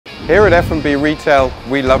Here at F&B Retail,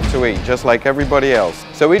 we love to eat just like everybody else.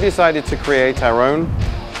 So we decided to create our own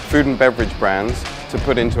food and beverage brands to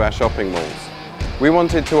put into our shopping malls. We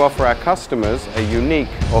wanted to offer our customers a unique,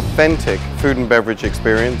 authentic food and beverage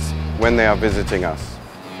experience when they are visiting us.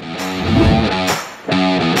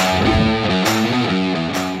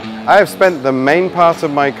 I have spent the main part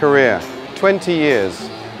of my career, 20 years,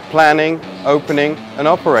 planning, opening and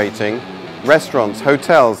operating restaurants,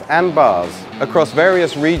 hotels and bars across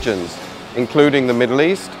various regions, including the Middle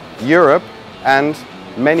East, Europe and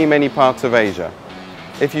many parts of Asia.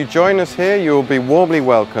 If you join us here, you will be warmly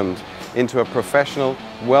welcomed into a professional,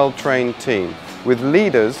 well-trained team with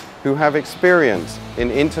leaders who have experience in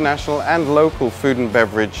international and local food and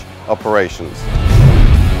beverage operations.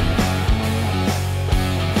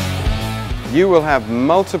 You will have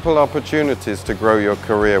multiple opportunities to grow your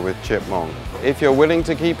career with Chip Mong. If you're willing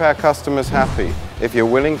to keep our customers happy, if you're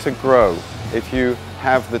willing to grow, if you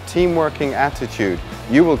have the team-working attitude,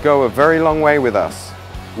 you will go a very long way with us.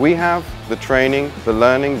 We have the training, the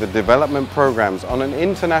learning, the development programs on an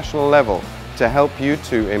international level to help you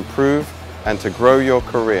to improve and to grow your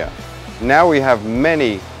career. Now we have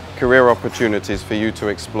many career opportunities for you to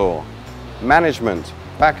explore. Management,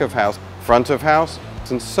 back of house, front of house,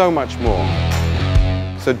 and so much more.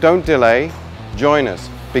 So don't delay, join us,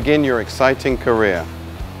 begin your exciting career.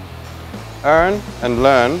 Earn and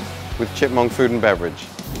learn with Chip Mong Food and Beverage.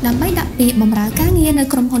 ដើម្បីដាក់ពាក្យបម្រើការងារនៅ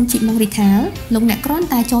ក្រុមហ៊ុន Chip Mong Retail លោកអ្នកគ្រាន់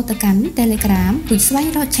តែចូលទៅកាន់ Telegram រួចស្វែង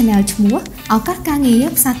រក Channel ឈ្មោះឱកាសការងារ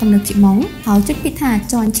ផ្សារទំនើប Chip Mong ហើយចុចពាក្យថា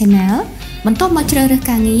Join Channel បន្ទាប់មកជ្រើសរើស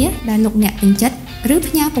ការងារដែលលោកអ្នកពេញចិត្តឬ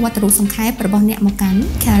ផ្ញើប្រវត្តិរូបសង្ខេបរបស់អ្នកមកកាន់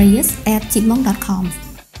careers@chipmong.com